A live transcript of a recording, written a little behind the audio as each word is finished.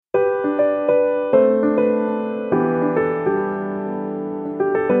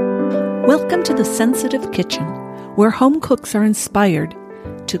Welcome to the Sensitive Kitchen, where home cooks are inspired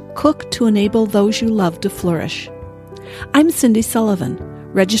to cook to enable those you love to flourish. I'm Cindy Sullivan,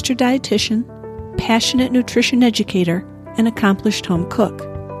 registered dietitian, passionate nutrition educator, and accomplished home cook.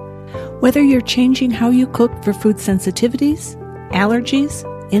 Whether you're changing how you cook for food sensitivities, allergies,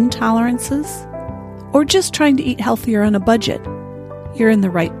 intolerances, or just trying to eat healthier on a budget, you're in the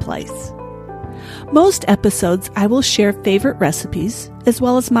right place. Most episodes, I will share favorite recipes as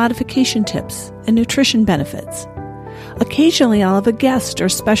well as modification tips and nutrition benefits. Occasionally, I'll have a guest or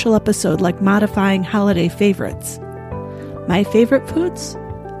special episode like modifying holiday favorites. My favorite foods?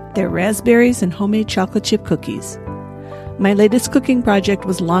 They're raspberries and homemade chocolate chip cookies. My latest cooking project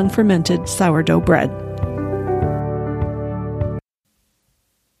was long fermented sourdough bread.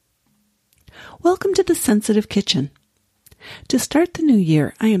 Welcome to the Sensitive Kitchen. To start the new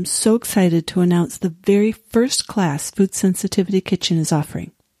year, I am so excited to announce the very first class Food Sensitivity Kitchen is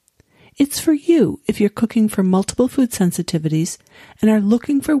offering. It's for you if you're cooking for multiple food sensitivities and are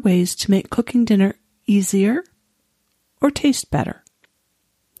looking for ways to make cooking dinner easier or taste better.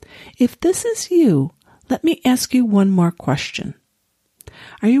 If this is you, let me ask you one more question.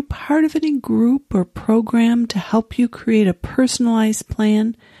 Are you part of any group or program to help you create a personalized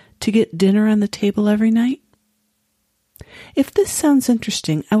plan to get dinner on the table every night? If this sounds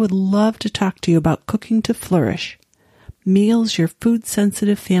interesting, I would love to talk to you about cooking to flourish, meals your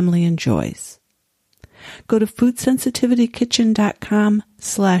food-sensitive family enjoys. Go to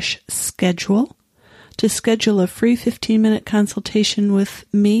foodsensitivitykitchen.com/schedule to schedule a free 15-minute consultation with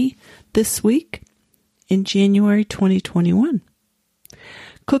me this week in January 2021.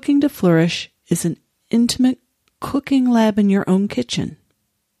 Cooking to Flourish is an intimate cooking lab in your own kitchen.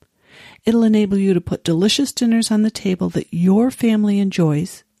 It'll enable you to put delicious dinners on the table that your family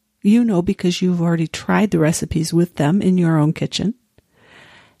enjoys, you know because you've already tried the recipes with them in your own kitchen,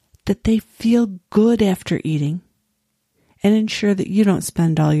 that they feel good after eating, and ensure that you don't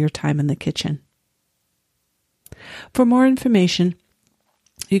spend all your time in the kitchen. For more information,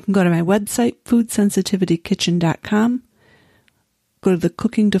 you can go to my website, foodsensitivityKitchen.com, go to the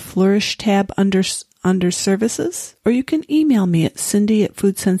Cooking to Flourish tab under Services, or you can email me at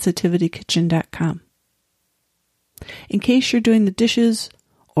cindy@foodsensitivityKitchen.com. In case you're doing the dishes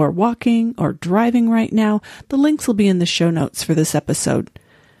or walking or driving right now, the links will be in the show notes for this episode.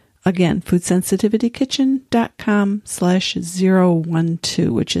 Again, foodsensitivityKitchen.com/012,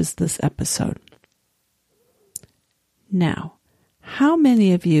 which is this episode. Now, how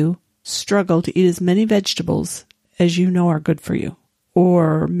many of you struggle to eat as many vegetables as you know are good for you,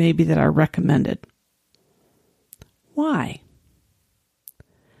 or maybe that are recommended? Why?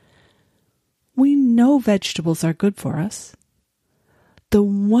 We know vegetables are good for us. The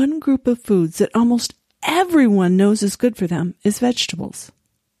one group of foods that almost everyone knows is good for them is vegetables.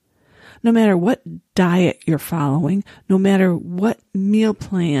 No matter what diet you're following, no matter what meal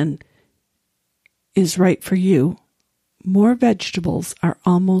plan is right for you, more vegetables are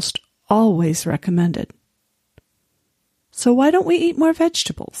almost always recommended. So why don't we eat more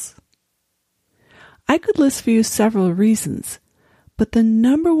vegetables? I could list for you several reasons, but the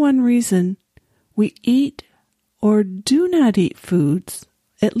number one reason we eat or do not eat foods,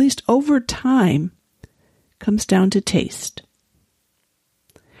 at least over time, comes down to taste.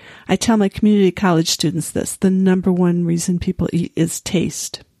 I tell my community college students this: the number one reason people eat is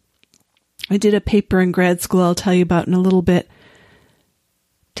taste. I did a paper in grad school I'll tell you about in a little bit.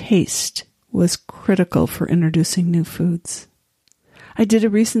 Taste was critical for introducing new foods. I did a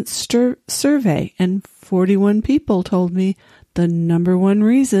recent survey, and 41 people told me the number one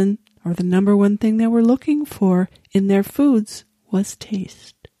reason, or the number one thing they were looking for in their foods, was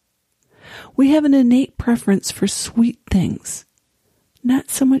taste. We have an innate preference for sweet things, not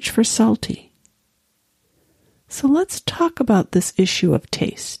so much for salty. So let's talk about this issue of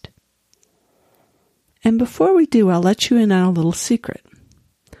taste. And before we do, I'll let you in on a little secret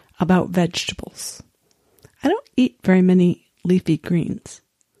about vegetables. I don't eat very many leafy greens.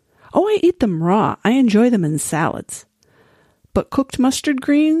 Oh, I eat them raw. I enjoy them in salads. But cooked mustard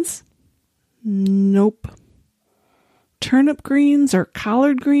greens? Nope. Turnip greens or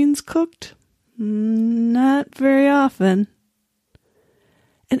collard greens cooked? Not very often.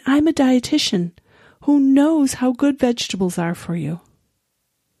 And I'm a dietitian who knows how good vegetables are for you.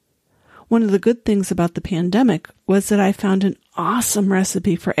 One of the good things about the pandemic was that I found an awesome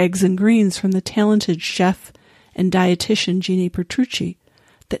recipe for eggs and greens from the talented chef and dietitian Jeannie Petrucci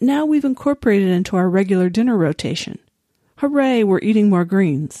that now we've incorporated into our regular dinner rotation. Hooray, we're eating more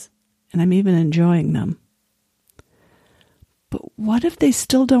greens, and I'm even enjoying them. But what if they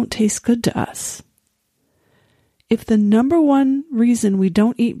still don't taste good to us? If the number one reason we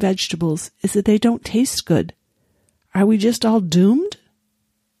don't eat vegetables is that they don't taste good, are we just all doomed?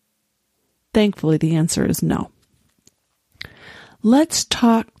 Thankfully, the answer is no. Let's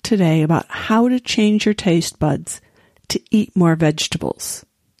talk today about how to change your taste buds to eat more vegetables.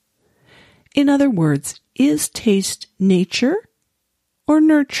 In other words, is taste nature or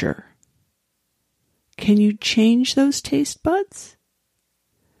nurture? Can you change those taste buds?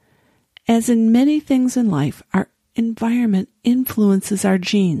 As in many things in life, our environment influences our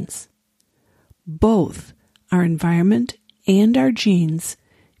genes. Both our environment and our genes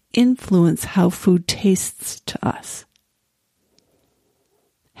influence how food tastes to us.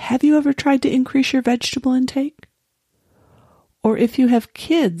 Have you ever tried to increase your vegetable intake? Or if you have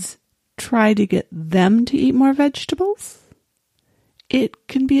kids, try to get them to eat more vegetables? It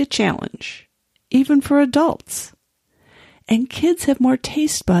can be a challenge, even for adults. And kids have more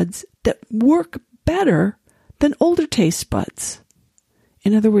taste buds that work better than older taste buds.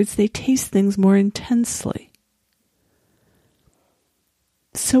 In other words, they taste things more intensely.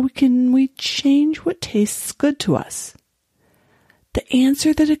 So can we change what tastes good to us? The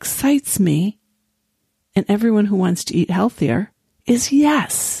answer that excites me, and everyone who wants to eat healthier, is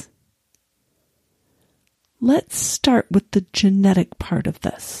yes. Let's start with the genetic part of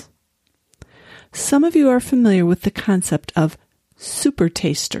this. Some of you are familiar with the concept of super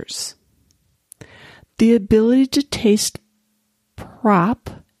tasters. The ability to taste prop,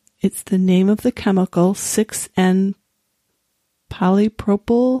 it's the name of the chemical 6N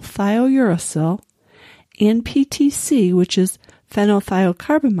polypropyl thiouracil, and PTC, which is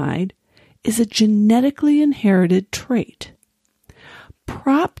phenylthiocarbamide, is a genetically inherited trait.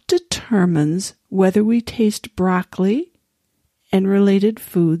 PROP determines whether we taste broccoli and related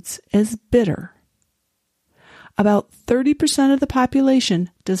foods as bitter. About 30% of the population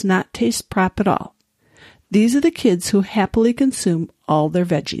does not taste PROP at all. These are the kids who happily consume all their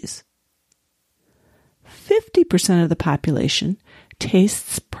veggies. 50% of the population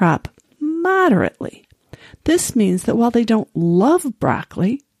tastes PROP moderately. This means that while they don't love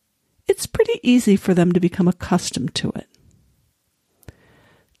broccoli, it's pretty easy for them to become accustomed to it.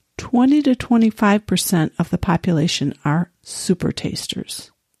 20 to 25% of the population are super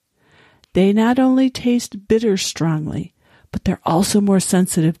tasters. They not only taste bitter strongly, but they're also more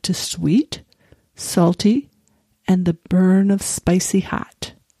sensitive to sweet, salty, and the burn of spicy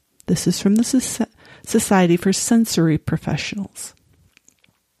hot. This is from the Society for Sensory Professionals.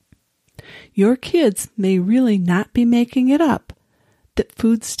 Your kids may really not be making it up that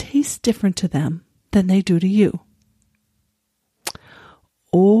foods taste different to them than they do to you.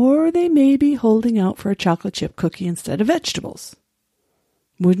 Or they may be holding out for a chocolate chip cookie instead of vegetables.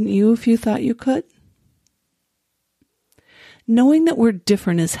 Wouldn't you if you thought you could? Knowing that we're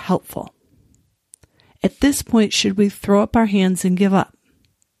different is helpful. At this point, should we throw up our hands and give up?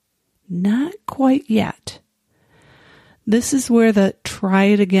 Not quite yet. This is where the try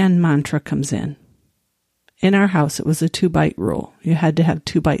it again mantra comes in. In our house, it was a 2-bite rule. You had to have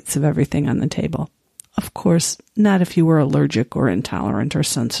 2 bites of everything on the table. Of course, not if you were allergic or intolerant or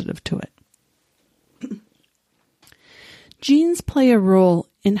sensitive to it. Genes play a role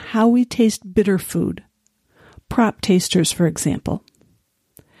in how we taste bitter food. Prop tasters, for example.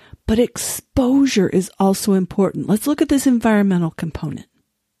 But exposure is also important. Let's look at this environmental component.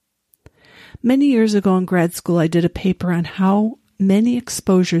 Many years ago in grad school, I did a paper on how many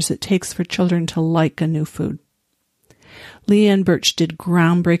exposures it takes for children to like a new food. Leanne Birch did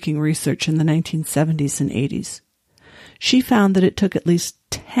groundbreaking research in the 1970s and 80s. She found that it took at least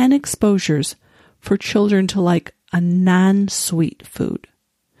 10 exposures for children to like a non-sweet food.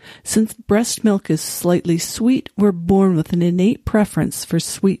 Since breast milk is slightly sweet, we're born with an innate preference for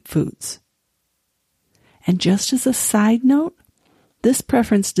sweet foods. And just as a side note, this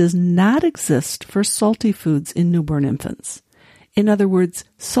preference does not exist for salty foods in newborn infants. In other words,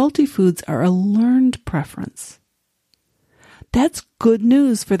 salty foods are a learned preference. That's good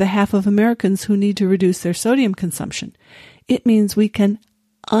news for the half of Americans who need to reduce their sodium consumption. It means we can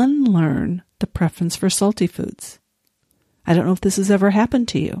unlearn the preference for salty foods. I don't know if this has ever happened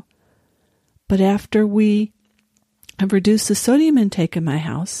to you, but after we have reduced the sodium intake in my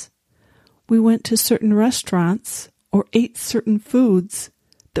house, we went to certain restaurants or ate certain foods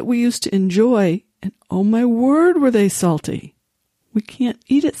that we used to enjoy, and oh my word, were they salty. We can't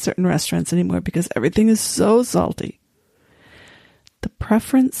eat at certain restaurants anymore because everything is so salty. The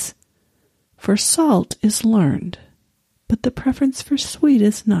preference for salt is learned, but the preference for sweet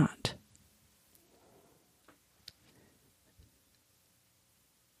is not.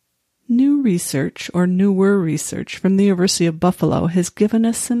 New new research, or newer research, from the University of Buffalo has given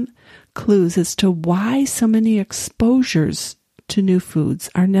us some clues as to why so many exposures to new foods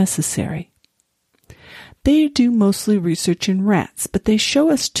are necessary. They do mostly research in rats, but they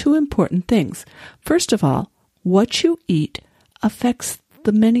show us two important things. First of all, what you eat affects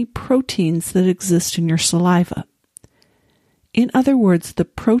the many proteins that exist in your saliva. In other words, the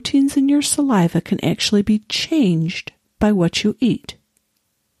proteins in your saliva can actually be changed by what you eat.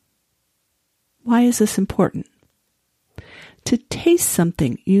 Why is this important? To taste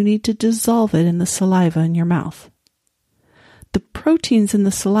something, you need to dissolve it in the saliva in your mouth. The proteins in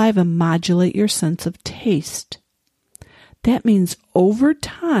the saliva modulate your sense of taste. That means over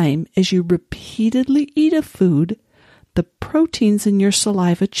time, as you repeatedly eat a food, the proteins in your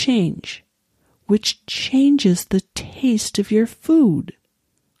saliva change, which changes the taste of your food,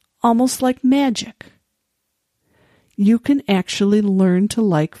 almost like magic. You can actually learn to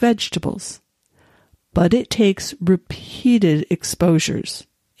like vegetables, but it takes repeated exposures,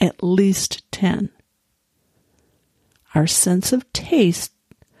 at least 10. Our sense of taste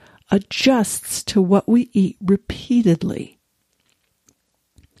adjusts to what we eat repeatedly.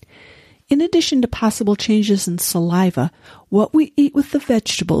 In addition to possible changes in saliva, what we eat with the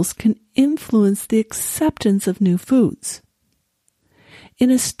vegetables can influence the acceptance of new foods. In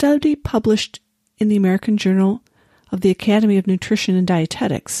a study published in the American Journal of the Academy of Nutrition and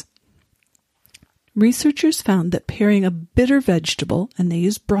Dietetics, researchers found that pairing a bitter vegetable, and they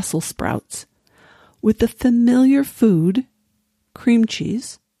used Brussels sprouts, with the familiar food, cream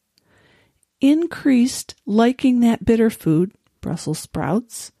cheese, increased liking that bitter food, Brussels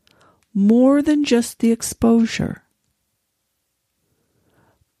sprouts, more than just the exposure.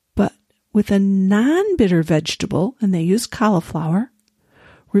 But with a non-bitter vegetable, and they used cauliflower,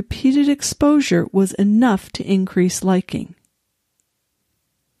 repeated exposure was enough to increase liking.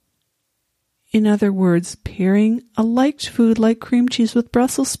 In other words, pairing a liked food like cream cheese with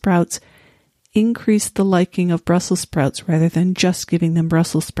Brussels sprouts increased the liking of Brussels sprouts rather than just giving them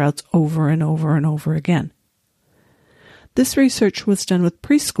Brussels sprouts over and over and over again. This research was done with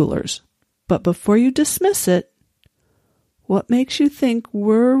preschoolers, but before you dismiss it, what makes you think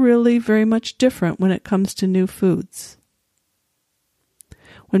we're really very much different when it comes to new foods?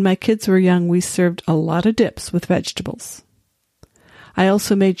 When my kids were young, we served a lot of dips with vegetables. I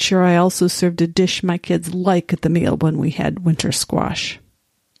also made sure I also served a dish my kids like at the meal when we had winter squash.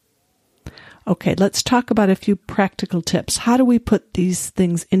 Okay, let's talk about a few practical tips. How do we put these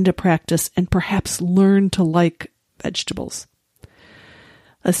things into practice and perhaps learn to like vegetables?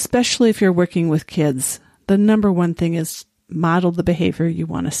 Especially if you're working with kids, the number one thing is model the behavior you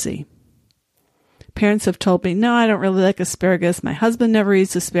want to see. Parents have told me, no, I don't really like asparagus. My husband never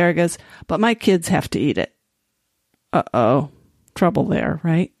eats asparagus, but my kids have to eat it. Uh-oh, trouble there,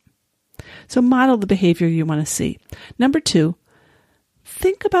 right? So model the behavior you want to see. Number 2,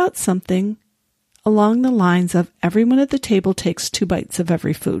 think about something along the lines of everyone at the table takes 2 bites of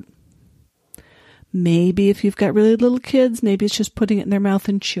every food. Maybe if you've got really little kids, maybe it's just putting it in their mouth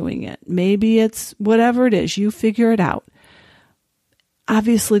and chewing it. Maybe it's whatever it is, you figure it out.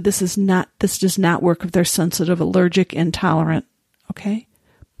 Obviously, this does not work if they're sensitive, allergic, intolerant, okay?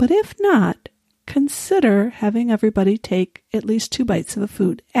 But if not, consider having everybody take at least 2 bites of a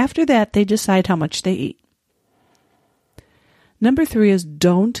food. After that, they decide how much they eat. Number 3 is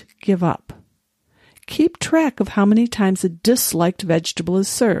don't give up. Keep track of how many times a disliked vegetable is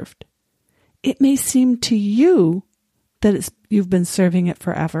served. It may seem to you that you've been serving it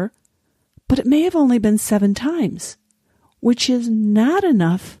forever, but it may have only been 7 times, which is not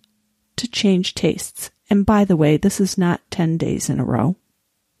enough to change tastes. And by the way, this is not 10 days in a row.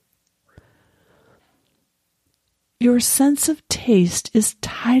 Your sense of taste is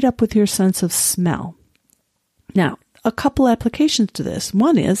tied up with your sense of smell. Now, a couple applications to this.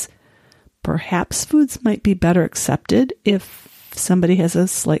 One is, perhaps foods might be better accepted if somebody has a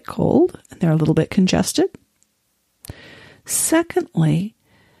slight cold and they're a little bit congested. Secondly,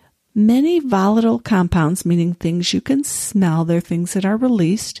 many volatile compounds, meaning things you can smell, they're things that are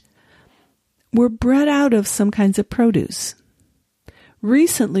released, were bred out of some kinds of produce.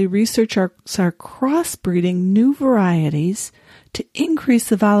 Recently, researchers are crossbreeding new varieties to increase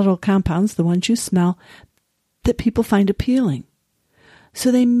the volatile compounds, the ones you smell, that people find appealing.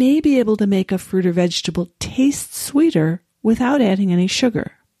 So they may be able to make a fruit or vegetable taste sweeter without adding any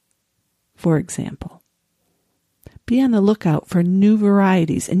sugar, for example. Be on the lookout for new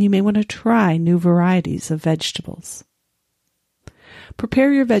varieties, and you may want to try new varieties of vegetables.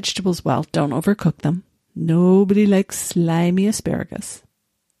 Prepare your vegetables well. Don't overcook them. Nobody likes slimy asparagus.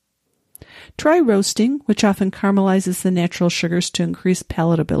 Try roasting, which often caramelizes the natural sugars to increase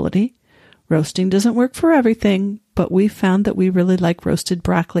palatability, Roasting doesn't work for everything, but we found that we really like roasted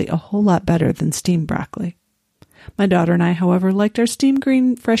broccoli a whole lot better than steamed broccoli. My daughter and I, however, liked our steamed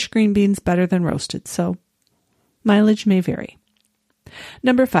fresh green beans better than roasted, so mileage may vary.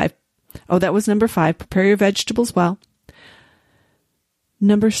 Number 5. Oh, that was number 5. Prepare your vegetables well.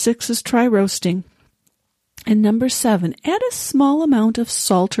 Number 6 is try roasting. And number 7, add a small amount of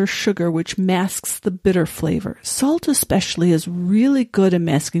salt or sugar, which masks the bitter flavor. Salt especially is really good at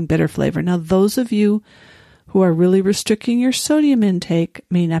masking bitter flavor. Now, those of you who are really restricting your sodium intake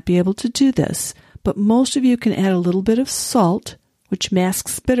may not be able to do this, but most of you can add a little bit of salt, which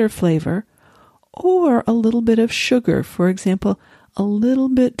masks bitter flavor, or a little bit of sugar. For example, a little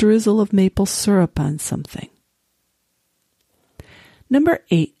bit drizzle of maple syrup on something. Number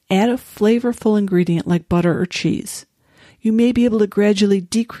 8, add a flavorful ingredient like butter or cheese. You may be able to gradually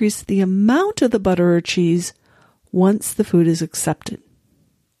decrease the amount of the butter or cheese once the food is accepted.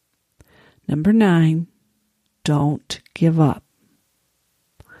 Number 9, don't give up.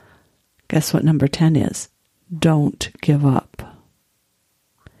 Guess what number 10 is? Don't give up.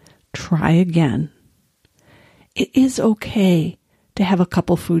 Try again. It is okay to have a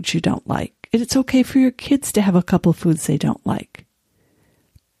couple foods you don't like. It's okay for your kids to have a couple foods they don't like.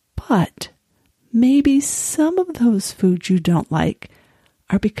 But maybe some of those foods you don't like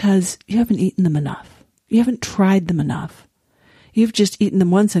are because you haven't eaten them enough. You haven't tried them enough. You've just eaten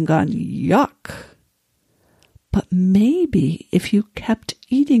them once and gone, yuck. But maybe if you kept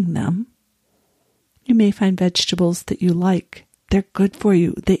eating them, you may find vegetables that you like. They're good for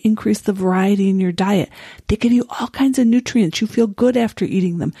you. They increase the variety in your diet. They give you all kinds of nutrients. You feel good after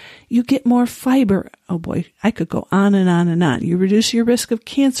eating them. You get more fiber. Oh boy, I could go on and on and on. You reduce your risk of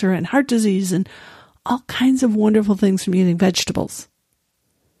cancer and heart disease and all kinds of wonderful things from eating vegetables.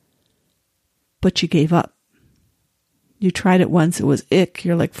 But you gave up. You tried it once. It was ick.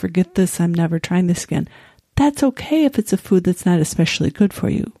 You're like, forget this. I'm never trying this again. That's okay if it's a food that's not especially good for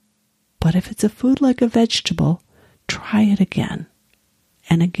you. But if it's a food like a vegetable, try it again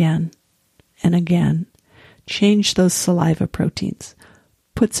and again and again. Change those saliva proteins.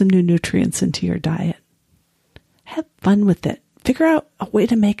 Put some new nutrients into your diet. Have fun with it. Figure out a way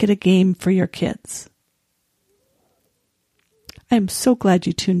to make it a game for your kids. I am so glad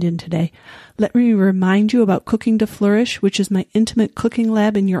you tuned in today. Let me remind you about Cooking to Flourish, which is my intimate cooking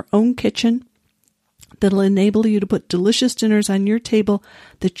lab in your own kitchen that'll enable you to put delicious dinners on your table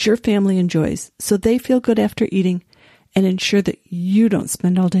that your family enjoys so they feel good after eating and ensure that you don't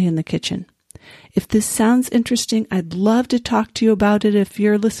spend all day in the kitchen. If this sounds interesting, I'd love to talk to you about it. If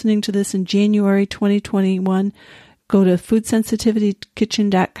you're listening to this in January 2021, go to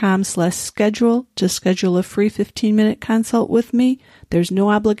foodsensitivityKitchen.com/schedule to schedule a free 15-minute consult with me. There's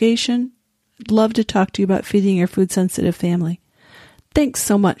no obligation. I'd love to talk to you about feeding your food-sensitive family. Thanks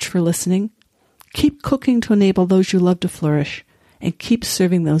so much for listening. Keep cooking to enable those you love to flourish, and keep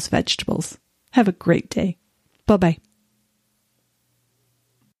serving those vegetables. Have a great day. Bye-bye.